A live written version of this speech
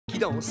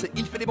danse.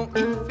 Il fait des bons,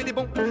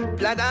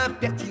 plein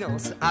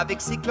d'impertinence,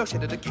 avec ses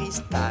clochettes de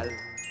cristal.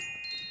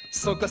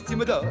 Son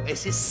costume d'or et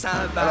ses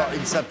cymbales. Alors,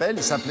 il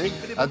s'appelait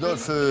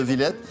Adolphe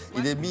Willette.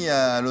 Il est mis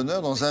à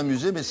l'honneur dans un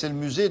musée, mais c'est le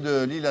musée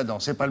de l'Isle-Adam.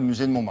 C'est pas le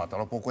musée de Montmartre.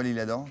 Alors, pourquoi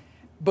l'Isle-Adam?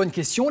 Bonne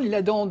question.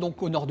 L'Isle-Adam,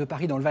 donc au nord de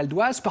Paris, dans le Val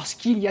d'Oise, parce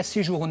qu'il y a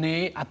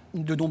séjourné à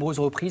de nombreuses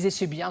reprises. Et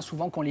c'est bien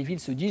souvent quand les villes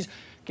se disent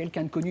 «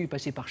 quelqu'un de connu est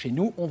passé par chez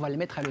nous, on va le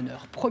mettre à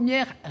l'honneur ».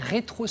 Première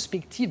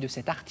rétrospective de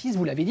cet artiste,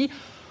 vous l'avez dit,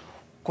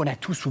 qu'on a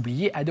tous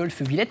oublié,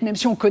 Adolphe Willette, même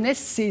si on connaît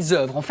ses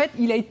œuvres. En fait,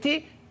 il a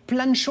été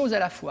plein de choses à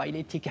la fois. Il a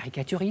été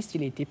caricaturiste,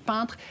 il a été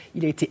peintre,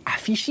 il a été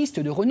affichiste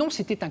de renom.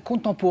 C'était un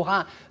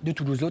contemporain de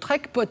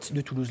Toulouse-Lautrec, pote de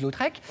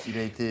Toulouse-Lautrec. Il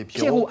a été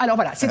Pierrot. Alors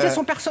voilà, c'était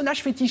son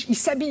personnage fétiche. Il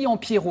s'habillait en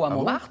Pierrot à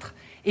Montmartre.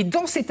 Et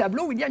dans ses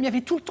tableaux, William, il y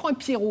avait tout le temps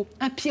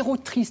un Pierrot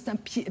triste, un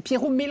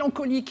Pierrot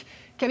mélancolique,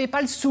 qui n'avait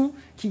pas le sou,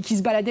 qui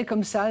se baladait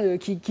comme ça,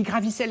 qui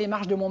gravissait les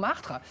marches de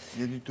Montmartre.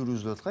 Il y a du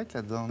Toulouse-Lautrec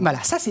là-dedans.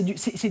 Voilà, ça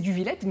c'est du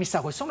Willette, mais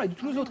ça ressemble à du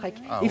Toulouse-Lautrec.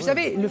 Et vous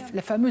savez,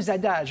 le fameux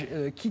adage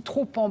qui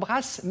trop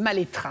embrasse mal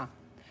étreint.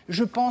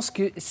 Je pense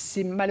que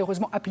c'est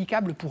malheureusement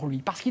applicable pour lui,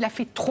 parce qu'il a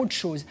fait trop de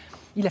choses.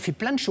 Il a fait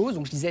plein de choses,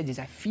 donc je disais des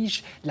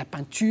affiches, de la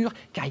peinture,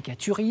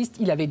 caricaturiste,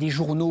 il avait des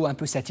journaux un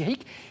peu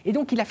satiriques, et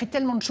donc il a fait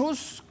tellement de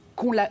choses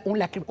qu'on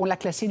l'a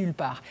classé nulle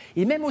part.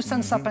 Et même au sein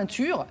de sa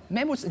peinture,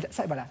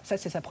 ça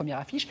c'est sa première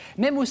affiche,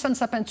 même au sein de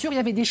sa peinture, il y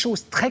avait des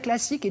choses très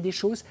classiques et des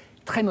choses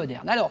très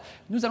modernes. Alors,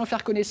 nous allons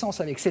faire connaissance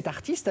avec cet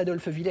artiste,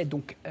 Adolphe Willette,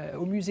 donc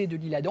au musée de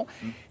l'Isle-Adam.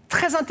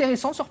 Très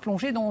intéressant de se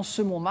replonger dans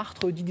ce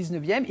Montmartre du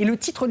 19e. Et le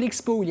titre de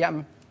l'expo,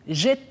 William, «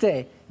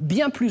 J'étais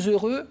bien plus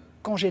heureux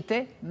quand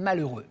j'étais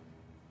malheureux ».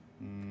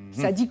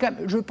 Ça dit quand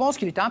même, je pense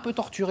qu'il était un peu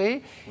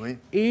torturé.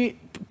 Et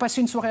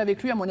passer une soirée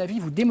avec lui, à mon avis,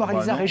 vous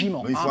démoralisez un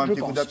régiment. Il faut un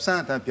petit coup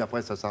d'absinthe, puis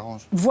après ça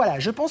s'arrange. Voilà,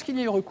 je pense qu'il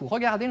y a eu recours.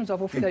 Regardez, nous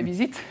avons fait la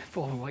visite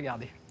pour vous.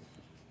 Regardez.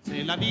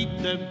 C'est la vie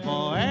de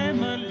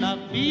poème, la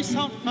vie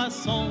sans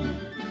façon,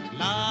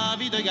 la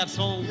vie de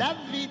garçon, la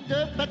vie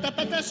de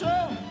patapatacho.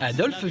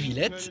 Adolphe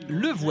Willette,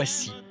 le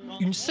voici.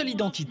 Une seule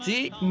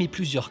identité, mais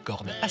plusieurs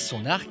cordes à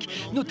son arc,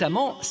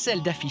 notamment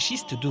celle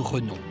d'affichiste de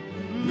renom.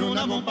 Nous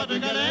n'avons pas de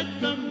galette,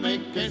 mais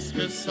qu'est-ce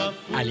que ça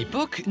fout? À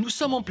l'époque, nous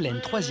sommes en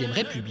pleine Troisième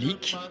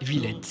République.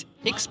 Willette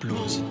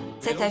explose.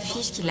 Cette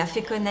affiche qui l'a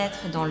fait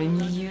connaître dans le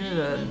milieu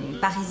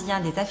parisien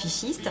des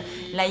affichistes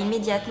l'a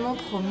immédiatement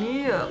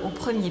promu au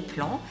premier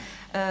plan.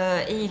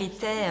 Et il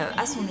était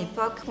à son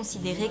époque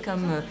considéré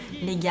comme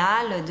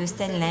l'égal de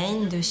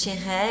Stenlane, de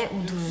Chéret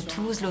ou de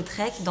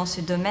Toulouse-Lautrec dans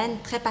ce domaine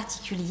très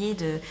particulier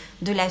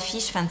de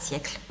l'affiche fin de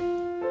siècle.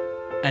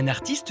 Un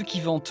artiste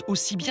qui vante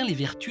aussi bien les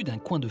vertus d'un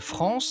coin de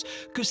France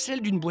que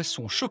celles d'une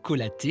boisson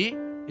chocolatée.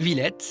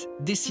 Willette,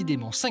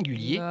 décidément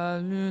singulier, fut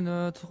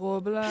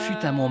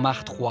un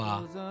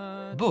Montmartrois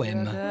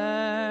bohème.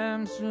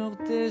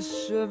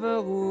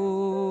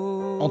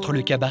 Entre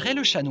le cabaret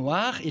Le Chat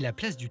Noir et la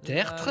place du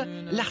Tertre,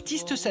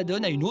 l'artiste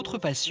s'adonne à une autre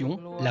passion,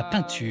 la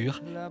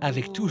peinture,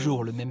 avec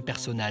toujours le même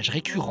personnage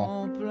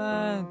récurrent.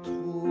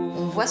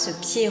 On voit ce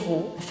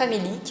Pierrot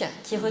famélique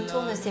qui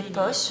retourne ses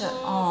poches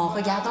en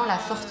regardant la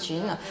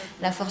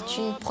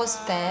fortune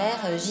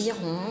prospère,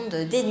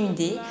 gironde,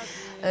 dénudée,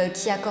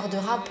 qui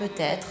accordera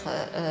peut-être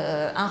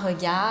un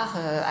regard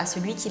à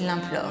celui qui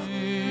l'implore.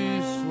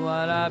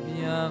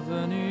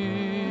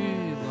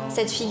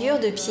 Cette figure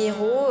de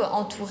Pierrot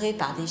entourée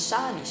par des chats,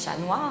 les chats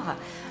noirs,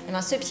 eh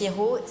bien, ce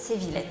Pierrot, c'est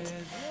Willette.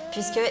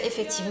 Puisque,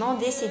 effectivement,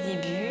 dès ses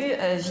débuts,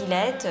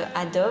 Willette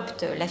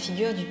adopte la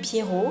figure du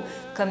Pierrot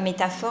comme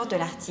métaphore de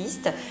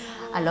l'artiste.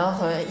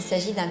 Alors, il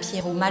s'agit d'un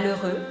Pierrot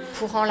malheureux,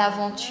 courant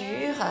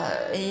l'aventure,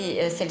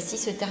 et celle-ci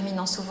se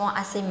terminant souvent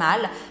assez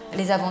mal.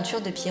 Les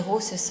aventures de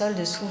Pierrot se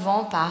soldent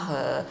souvent par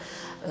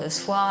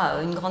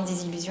soit une grande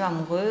désillusion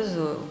amoureuse,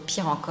 ou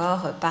pire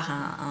encore, par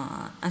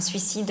un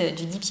suicide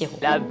du dit Pierrot.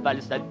 La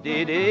valse à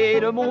Dédé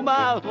de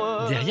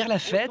Montmartre. Derrière la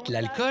fête,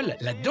 l'alcool,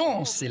 la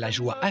danse et la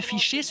joie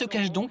affichée se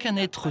cache donc un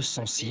être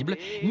sensible,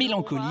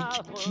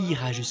 mélancolique, qui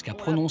ira jusqu'à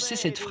prononcer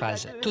cette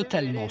phrase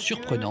totalement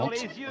surprenante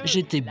 «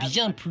 J'étais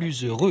bien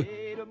plus heureux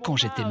quand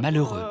j'étais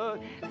malheureux ».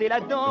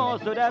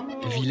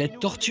 Willette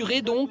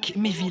torturé donc,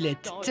 mais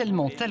Willette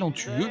tellement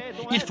talentueux,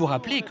 il faut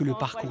rappeler que le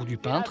parcours du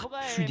peintre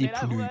fut des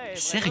plus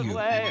sérieux.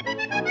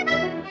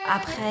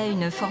 Après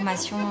une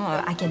formation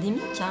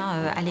académique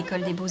à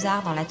l'école des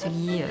Beaux-Arts dans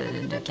l'atelier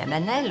de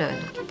Cabanel,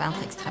 donc peintre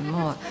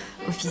extrêmement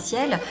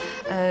officiel,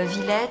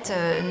 Willette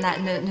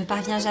ne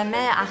parvient jamais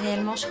à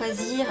réellement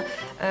choisir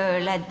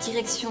la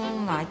direction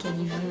dans laquelle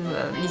il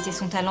veut laisser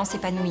son talent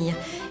s'épanouir.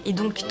 Et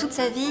donc toute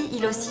sa vie,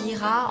 il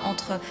oscillera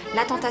entre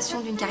la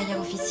tentation d'une carrière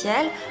officielle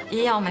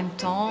et en même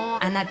temps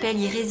un appel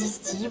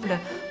irrésistible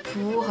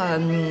pour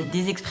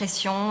des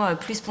expressions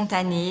plus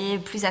spontanées,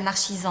 plus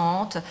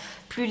anarchisantes,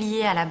 plus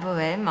liées à la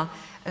bohème.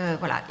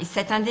 Voilà. Et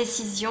cette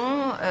indécision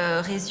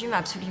résume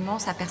absolument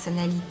sa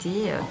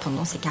personnalité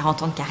pendant ses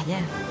 40 ans de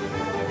carrière.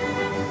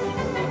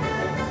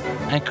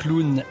 Un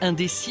clown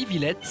indécis,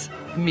 Willette,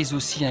 mais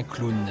aussi un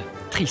clown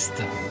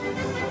triste.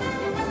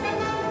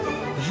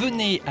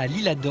 Venez à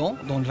l'Isle-Adam,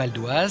 dans le Val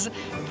d'Oise,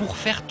 pour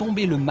faire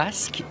tomber le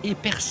masque et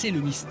percer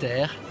le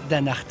mystère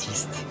d'un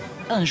artiste.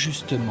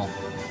 injustement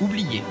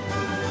oublié.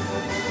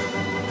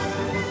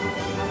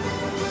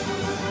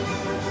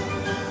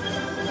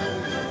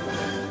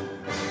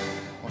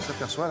 On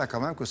s'aperçoit là quand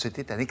même que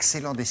c'était un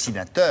excellent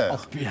dessinateur.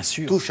 Oh, bien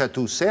sûr. Touche à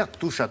tout, certes,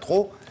 touche à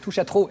trop. Touche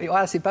à trop. Et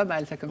voilà, c'est pas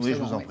mal, ça, comme ça. Oui,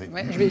 je vous en prie.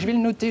 Ouais, je vais le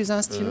noter, vous avez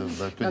un stylo.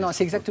 Non,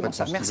 c'est exactement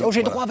ça. Merci. Oh,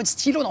 j'ai droit à votre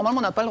stylo. Normalement,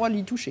 on n'a pas le droit de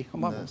l'y toucher.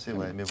 Bravo. C'est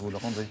vrai, mais vous le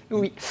rendez.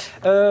 Oui.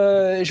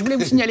 Je voulais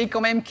vous signaler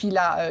quand même qu'il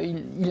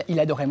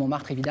adorait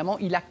Montmartre, évidemment.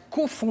 Il a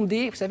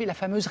cofondé, vous savez, la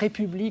fameuse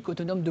République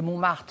autonome de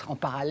Montmartre, en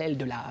parallèle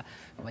de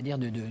on va dire,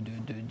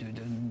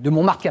 de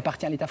Montmartre, qui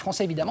appartient à l'État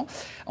français, évidemment,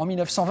 en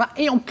 1920.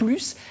 Et en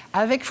plus,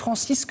 avec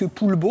Francisque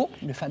Poulbeau,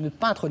 le fameux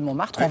peintre de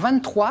Montmartre, en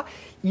 1923,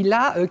 il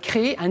a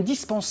créé un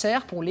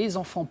dispensaire pour les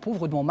enfants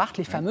pauvres de Montmartre,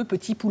 les fameux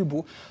petits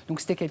Poulbeau. Donc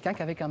c'était quelqu'un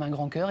qui avait quand même un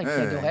grand cœur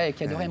et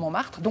qui adorait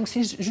Montmartre. Donc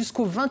c'est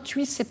jusqu'au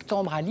 28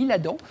 septembre à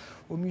l'Isle-Adam,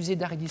 au Musée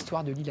d'art et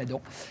d'histoire de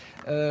l'Isle-Adam.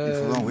 Il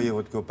faudra envoyer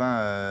votre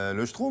copain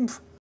le Schtroumpf.